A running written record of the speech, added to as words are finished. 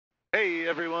Hey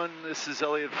everyone, this is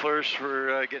Eliot.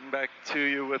 We're getting back to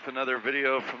you with another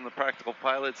video from the Practical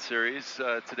Pilot series.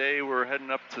 Today we're heading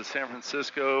up to San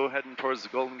Francisco, heading towards the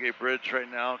Golden Gate Bridge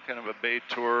right now, kind of a bay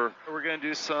tour. We're going to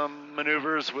do some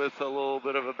maneuvers with a little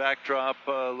bit of a backdrop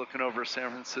looking over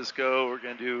San Francisco. We're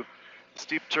going to do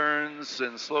steep turns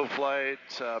and slow flight,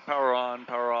 power on,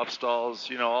 power off stalls,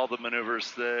 you know, all the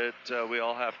maneuvers that we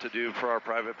all have to do for our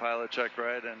private pilot check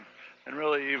ride, and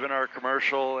really even our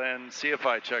commercial and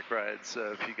CFI check rides,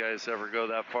 if you guys ever go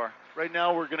that far. Right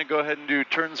now we're going to go ahead and do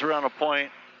turns around a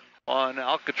point on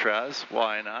Alcatraz.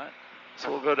 Why not? So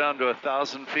we'll go down to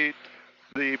 1,000 feet.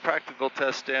 The practical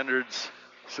test standards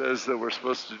says that we're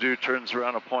supposed to do turns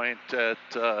around a point at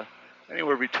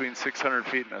anywhere between 600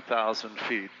 feet and 1,000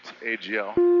 feet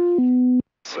AGL.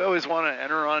 So we always want to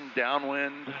enter on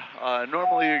downwind.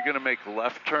 Normally you're going to make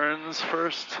left turns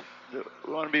first.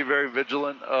 We want to be very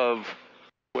vigilant of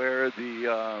where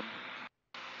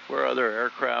other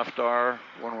aircraft are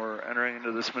when we're entering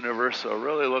into this maneuver. So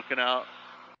really looking out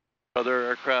for other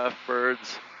aircraft,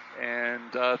 birds,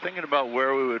 and thinking about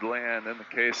where we would land in the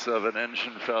case of an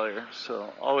engine failure.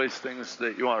 So always things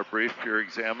that you want to brief your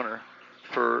examiner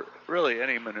for really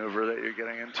any maneuver that you're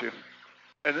getting into.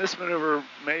 And this maneuver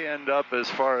may end up as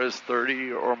far as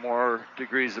 30 or more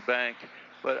degrees of bank,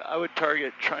 but I would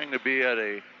target trying to be at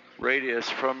a radius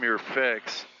from your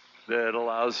fix that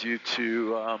allows you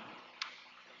to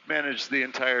manage the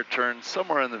entire turn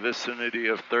somewhere in the vicinity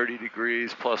of 30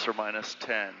 degrees plus or minus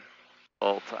 10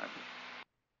 all the time.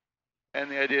 And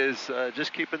the idea is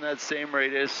just keeping that same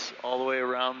radius all the way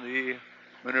around the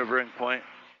maneuvering point.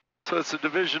 So it's a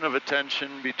division of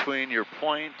attention between your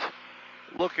point,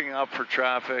 looking out for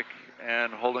traffic,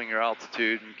 and holding your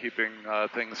altitude and keeping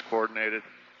things coordinated.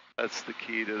 That's the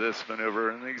key to this maneuver,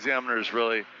 and the examiner is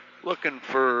really looking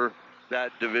for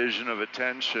that division of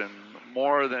attention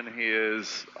more than he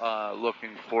is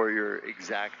looking for your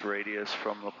exact radius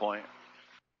from the point.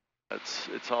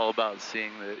 It's all about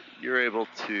seeing that you're able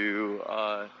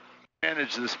to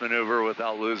manage this maneuver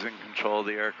without losing control of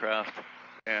the aircraft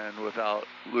and without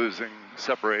losing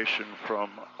separation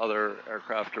from other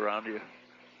aircraft around you.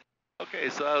 Okay,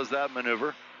 so that was that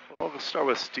maneuver. We'll start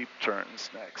with steep turns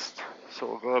next. So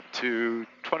we'll go up to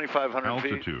 2,500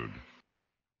 feet. Altitude.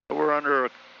 We're under a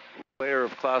layer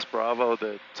of class Bravo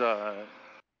that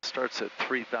starts at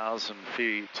 3,000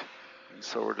 feet, and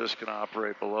so we're just going to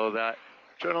operate below that.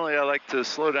 Generally, I like to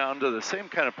slow down to the same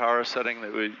kind of power setting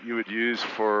that you would use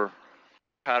for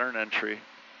pattern entry,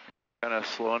 kind of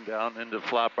slowing down into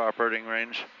flap operating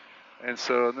range. And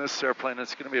so in this airplane,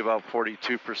 it's going to be about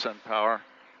 42% power.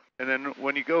 And then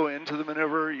when you go into the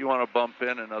maneuver, you want to bump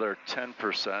in another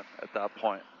 10% at that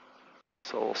point.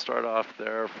 So we'll start off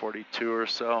there, 42 or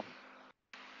so.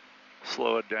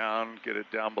 Slow it down, get it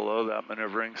down below that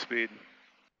maneuvering speed.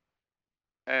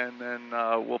 And then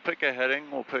we'll pick a heading.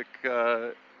 We'll pick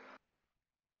an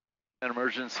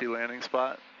emergency landing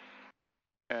spot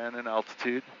and an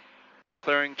altitude.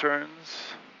 Clearing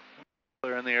turns,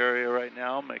 clearing the area right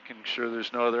now, making sure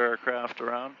there's no other aircraft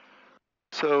around.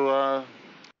 So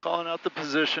calling out the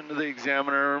position to the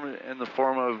examiner in the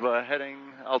form of heading,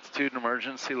 altitude, and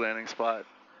emergency landing spot.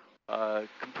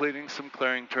 Completing some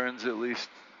clearing turns, at least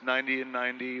 90 and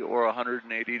 90 or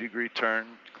 180 degree turn,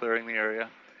 clearing the area.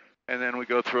 And then we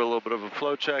go through a little bit of a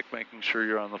flow check, making sure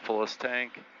you're on the fullest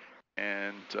tank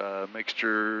and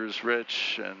mixture's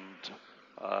rich,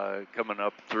 and coming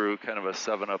up through kind of a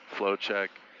 7-up flow check,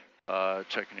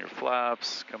 checking your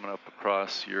flaps, coming up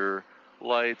across your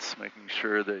lights, making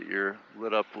sure that you're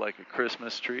lit up like a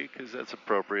Christmas tree, because that's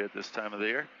appropriate this time of the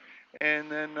year.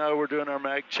 And then we're doing our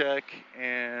mag check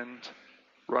and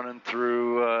running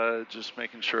through, just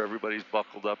making sure everybody's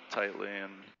buckled up tightly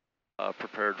and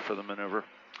prepared for the maneuver.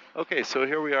 Okay, so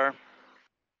here we are.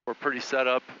 We're pretty set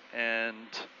up, and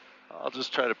I'll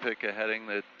just try to pick a heading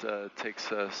that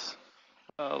takes us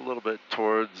a little bit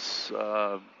towards,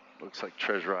 looks like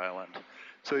Treasure Island.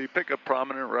 So you pick a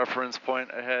prominent reference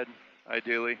point ahead,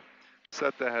 ideally.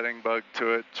 Set the heading bug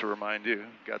to it to remind you.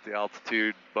 Got the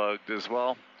altitude bugged as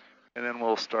well. And then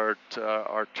we'll start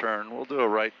our turn. We'll do a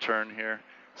right turn here,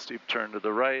 steep turn to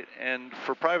the right. And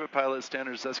for private pilot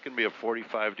standards, that's going to be a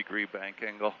 45-degree bank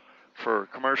angle. For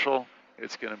commercial,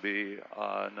 it's going to be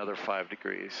another 5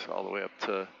 degrees, all the way up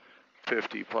to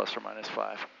 50 plus or minus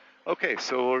 5. Okay,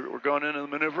 so we're going into the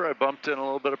maneuver. I bumped in a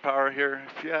little bit of power here.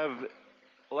 If you have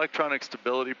electronic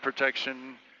stability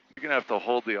protection, you're going to have to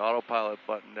hold the autopilot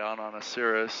button down on a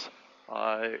Cirrus.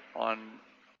 On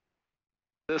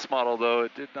this model, though,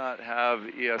 it did not have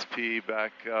ESP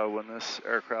back when this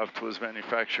aircraft was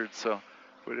manufactured, so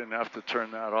we didn't have to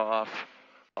turn that off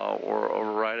or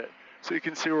override it. So you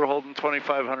can see we're holding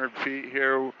 2,500 feet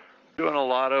here, doing a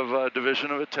lot of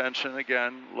division of attention.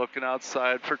 Again, looking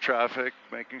outside for traffic,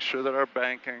 making sure that our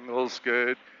bank angle is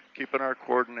good, keeping our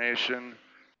coordination,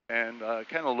 and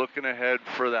kind of looking ahead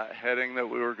for that heading that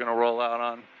we were going to roll out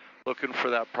on, looking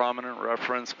for that prominent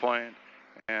reference point,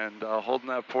 and holding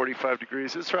that 45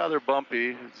 degrees. It's rather bumpy.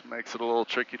 It makes it a little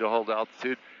tricky to hold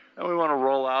altitude, and we want to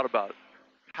roll out about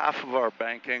half of our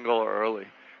bank angle early.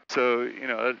 So, you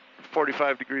know, at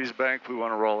 45 degrees bank, we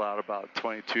want to roll out about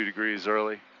 22 degrees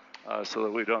early so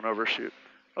that we don't overshoot.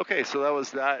 Okay, so that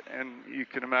was that, and you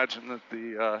can imagine that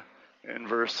the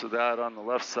inverse of that on the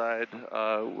left side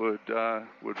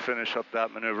would finish up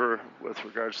that maneuver with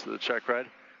regards to the check ride.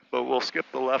 But we'll skip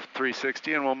the left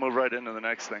 360 and we'll move right into the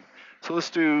next thing. So let's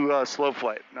do slow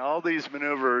flight. Now all these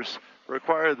maneuvers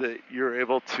require that you're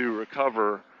able to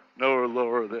recover no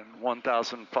lower than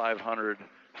 1,500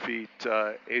 feet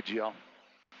AGL.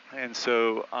 And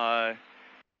so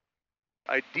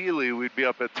ideally we'd be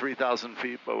up at 3,000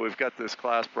 feet, but we've got this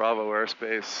Class Bravo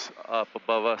airspace up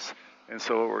above us. And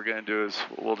so what we're going to do is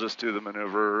we'll just do the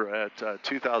maneuver at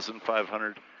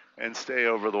 2,500 and stay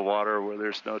over the water where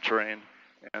there's no terrain.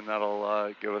 And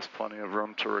that'll give us plenty of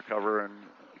room to recover and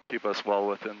keep us well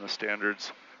within the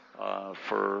standards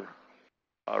for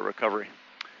recovery.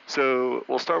 So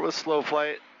we'll start with slow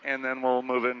flight, and then we'll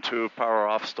move into power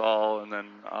off stall, and then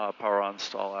power on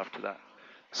stall after that.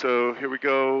 So here we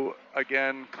go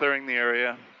again, clearing the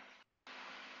area,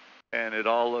 and it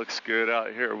all looks good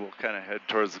out here. We'll kind of head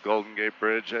towards the Golden Gate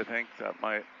Bridge. I think that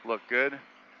might look good,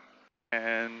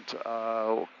 and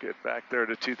we'll get back there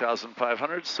to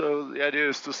 2,500. So the idea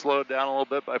is to slow it down a little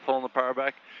bit by pulling the power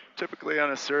back. Typically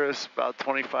on a Cirrus, about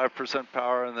 25%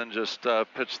 power, and then just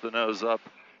pitch the nose up.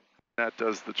 That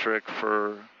does the trick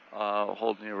for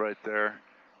holding you right there,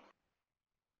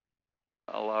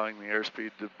 allowing the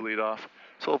airspeed to bleed off.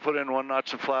 So we'll put in 1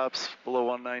 notch of flaps below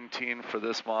 119 for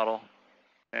this model,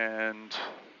 and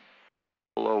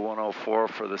below 104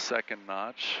 for the second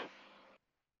notch.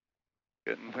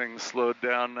 Getting things slowed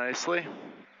down nicely.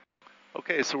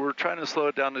 Okay, so we're trying to slow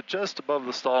it down to just above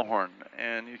the stall horn,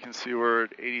 and you can see we're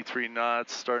at 83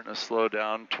 knots, starting to slow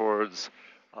down towards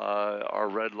our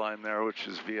red line there, which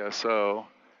is VSO.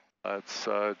 It's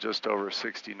just over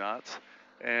 60 knots.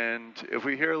 And if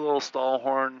we hear a little stall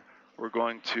horn, we're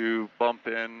going to bump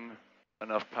in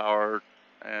enough power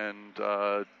and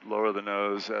lower the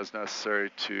nose as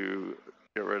necessary to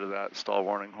get rid of that stall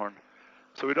warning horn.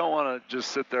 So we don't want to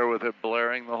just sit there with it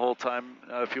blaring the whole time.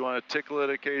 If you want to tickle it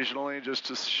occasionally, just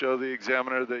to show the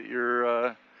examiner that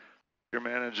you're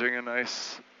managing a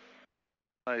nice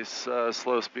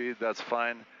slow speed, that's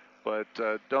fine, but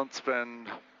don't spend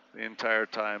the entire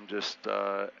time just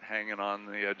hanging on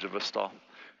the edge of a stall.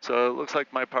 So it looks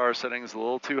like my power setting is a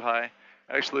little too high.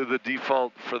 Actually, the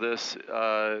default for this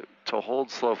to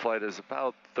hold slow flight is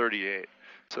about 38.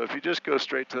 So if you just go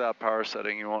straight to that power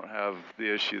setting, you won't have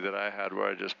the issue that I had where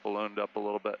I just ballooned up a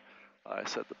little bit. I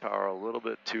set the power a little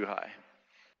bit too high.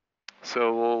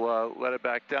 So we'll let it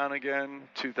back down again,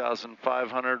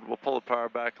 2,500. We'll pull the power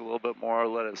back a little bit more,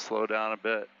 let it slow down a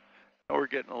bit. And we're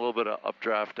getting a little bit of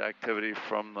updraft activity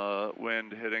from the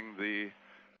wind hitting the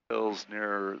hills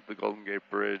near the Golden Gate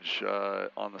Bridge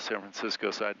on the San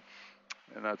Francisco side.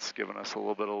 And that's giving us a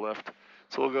little bit of lift.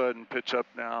 So we'll go ahead and pitch up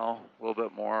now a little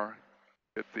bit more,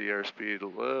 get the airspeed a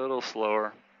little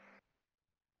slower.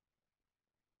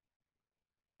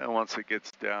 And once it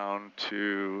gets down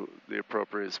to the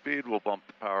appropriate speed, we'll bump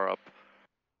the power up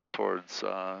towards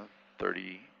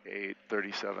 38,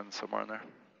 37, somewhere in there.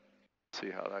 See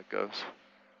how that goes.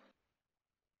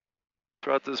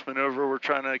 Throughout this maneuver, we're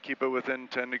trying to keep it within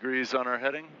 10 degrees on our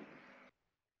heading.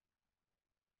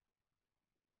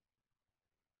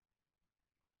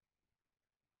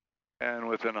 And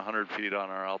within 100 feet on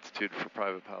our altitude for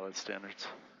private pilot standards.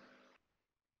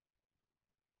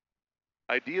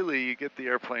 Ideally, you get the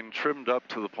airplane trimmed up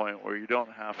to the point where you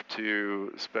don't have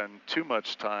to spend too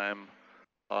much time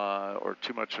or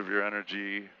too much of your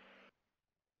energy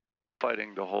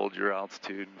fighting to hold your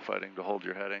altitude and fighting to hold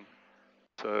your heading.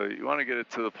 So you want to get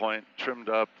it to the point trimmed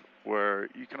up where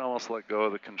you can almost let go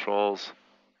of the controls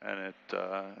and it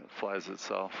flies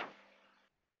itself.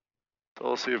 So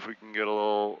we'll see if we can get a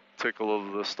little tickle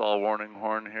of the stall warning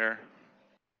horn here.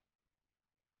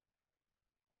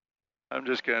 I'm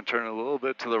just going to turn a little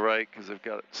bit to the right because I've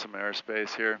got some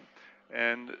airspace here.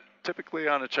 And typically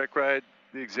on a check ride,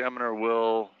 the examiner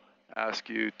will ask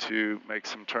you to make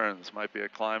some turns. Might be a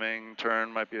climbing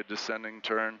turn, might be a descending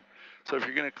turn. So if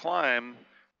you're going to climb,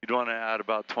 you'd want to add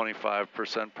about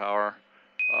 25% power.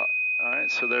 All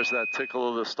right, so there's that tickle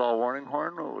of the stall warning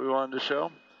horn, what we wanted to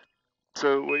show.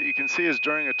 So what you can see is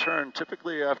during a turn,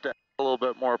 typically you have to add a little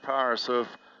bit more power. So if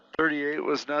 38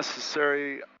 was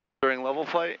necessary during level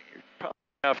flight, you probably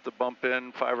have to bump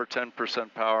in 5 or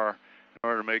 10% power in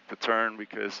order to make the turn,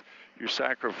 because you're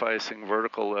sacrificing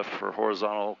vertical lift for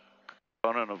horizontal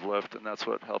component of lift, and that's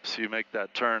what helps you make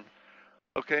that turn.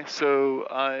 Okay, so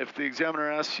if the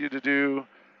examiner asks you to do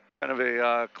kind of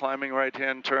a climbing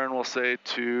right-hand turn, we'll say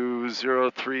to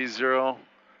 030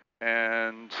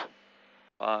 and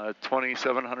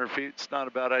 2,700 feet. It's not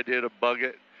a bad idea to bug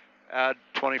it. Add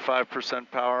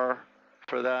 25% power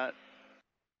for that,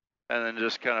 and then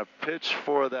just kind of pitch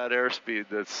for that airspeed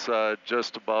that's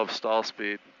just above stall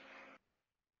speed.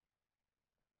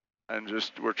 And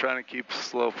we're trying to keep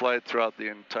slow flight throughout the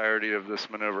entirety of this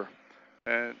maneuver.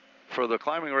 And for the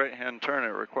climbing right-hand turn,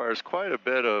 it requires quite a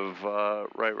bit of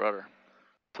right rudder.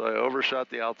 So I overshot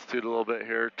the altitude a little bit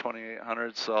here,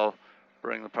 2,800, so I'll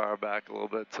bring the power back a little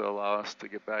bit to allow us to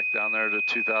get back down there to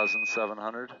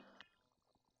 2,700.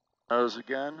 Nose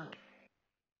again.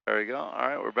 There we go. All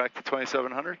right, we're back to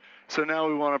 2,700. So now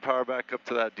we want to power back up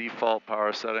to that default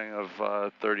power setting of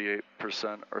 38%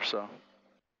 or so.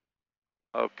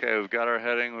 Okay, we've got our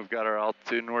heading, we've got our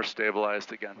altitude, and we're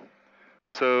stabilized again.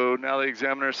 So now the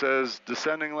examiner says,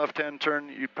 descending left-hand turn,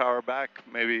 you power back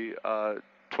maybe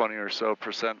 20 or so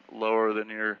percent lower than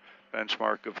your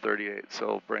benchmark of 38. So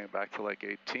we'll bring it back to like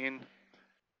 18.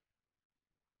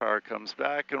 Power comes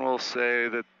back, and we'll say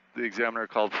that the examiner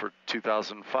called for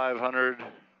 2,500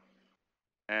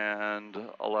 and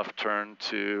a left turn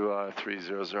to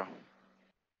 300.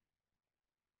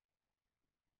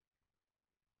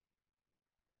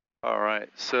 All right,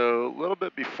 so a little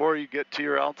bit before you get to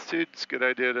your altitude, it's a good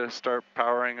idea to start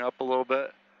powering up a little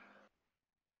bit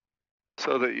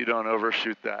so that you don't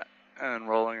overshoot that. And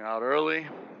rolling out early,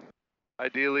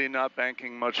 ideally not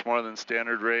banking much more than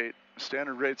standard rate.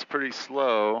 Standard rate's pretty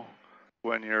slow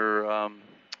when you're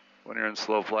in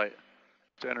slow flight.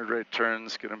 Standard rate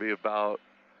turn's going to be about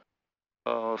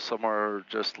somewhere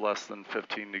just less than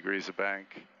 15 degrees of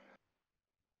bank.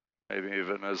 Maybe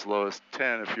even as low as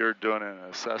 10. If you're doing it in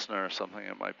a Cessna or something,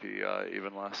 it might be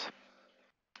even less.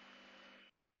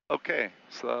 Okay,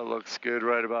 so that looks good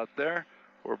right about there.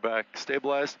 We're back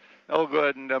stabilized. Now we'll go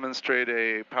ahead and demonstrate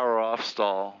a power off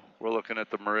stall. We're looking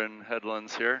at the Marin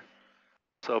headlands here.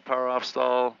 So power off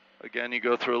stall, again, you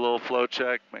go through a little flow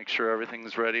check, make sure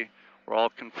everything's ready. We're all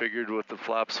configured with the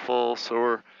flaps full, so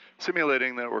we're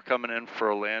simulating that we're coming in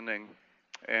for a landing,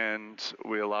 and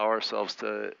we allow ourselves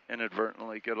to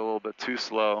inadvertently get a little bit too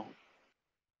slow.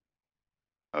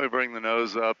 Now we bring the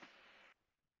nose up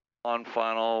on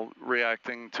final,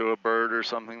 reacting to a bird or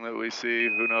something that we see.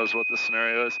 Who knows what the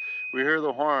scenario is. We hear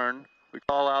the horn. We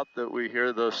call out that we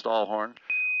hear the stall horn.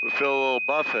 We feel a little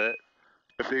buffet.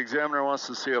 If the examiner wants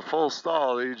to see a full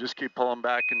stall, you just keep pulling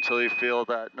back until you feel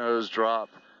that nose drop.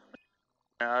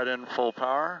 Add in full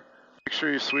power. Make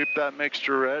sure you sweep that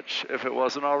mixture rich if it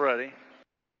wasn't already.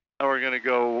 Now we're going to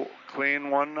go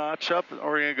clean one notch up, and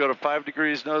we're going to go to 5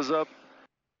 degrees nose up,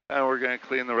 and we're going to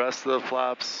clean the rest of the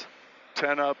flaps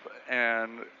 10 up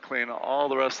and clean all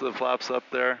the rest of the flaps up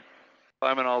there,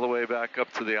 climbing all the way back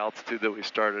up to the altitude that we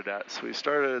started at. So we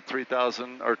started at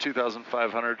 3,000 or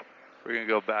 2,500. We're going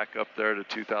to go back up there to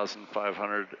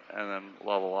 2,500 and then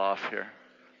level off here.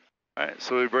 All right,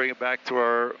 so we bring it back to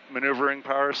our maneuvering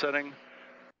power setting,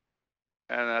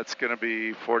 and that's going to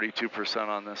be 42%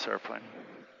 on this airplane.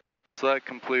 So that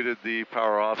completed the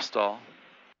power off stall.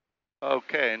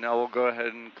 Okay, now we'll go ahead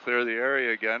and clear the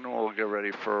area again. We'll get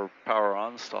ready for power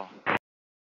on stall.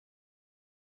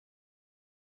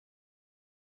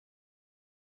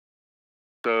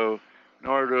 So in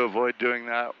order to avoid doing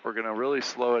that, we're going to really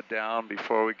slow it down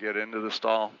before we get into the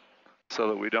stall so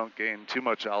that we don't gain too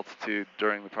much altitude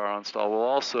during the power on stall. We'll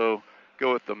also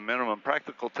go with the minimum.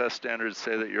 Practical test standards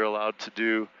say that you're allowed to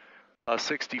do a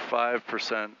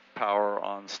 65% power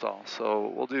on stall.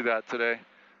 So we'll do that today.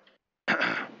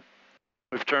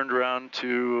 We've turned around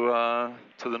to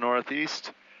the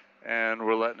northeast, and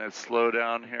we're letting it slow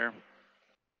down here.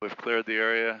 We've cleared the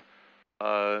area.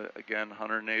 Again,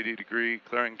 180 degree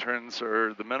clearing turns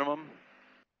are the minimum.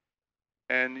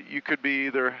 And you could be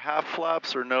either half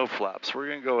flaps or no flaps. We're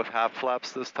going to go with half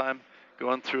flaps this time.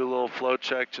 Going through a little flow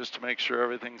check just to make sure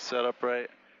everything's set up right.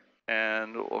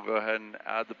 And we'll go ahead and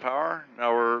add the power.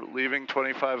 Now we're leaving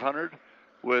 2,500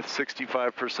 with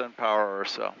 65% power or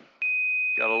so.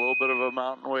 Got a little bit of a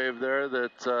mountain wave there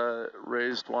that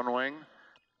raised one wing.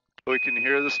 We can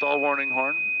hear the stall warning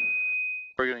horn.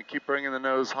 We're going to keep bringing the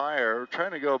nose higher. We're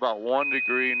trying to go about 1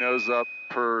 degree nose up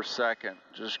per second.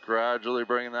 Just gradually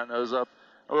bringing that nose up.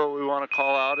 And what we want to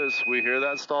call out is we hear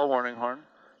that stall warning horn.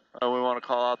 And we want to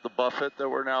call out the buffet that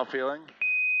we're now feeling.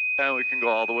 And we can go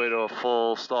all the way to a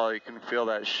full stall. You can feel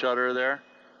that shudder there.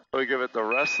 We give it the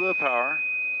rest of the power.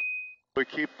 We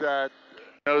keep that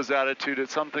nose attitude at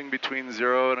something between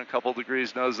 0 and a couple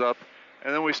degrees nose up.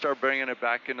 And then we start bringing it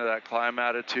back into that climb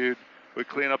attitude. We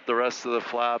clean up the rest of the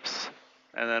flaps,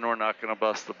 and then we're not going to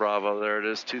bust the Bravo. There it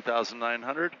is,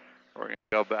 2,900. We're going to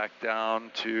go back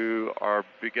down to our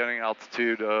beginning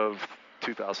altitude of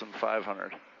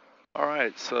 2,500. All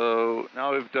right, so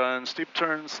now we've done steep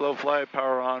turns, slow flight,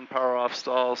 power on, power off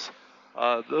stalls.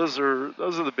 Those are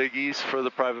the biggies for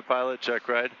the private pilot check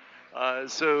ride.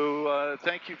 So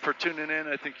thank you for tuning in.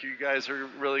 I think you guys are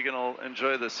really going to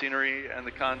enjoy the scenery and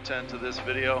the content of this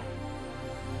video.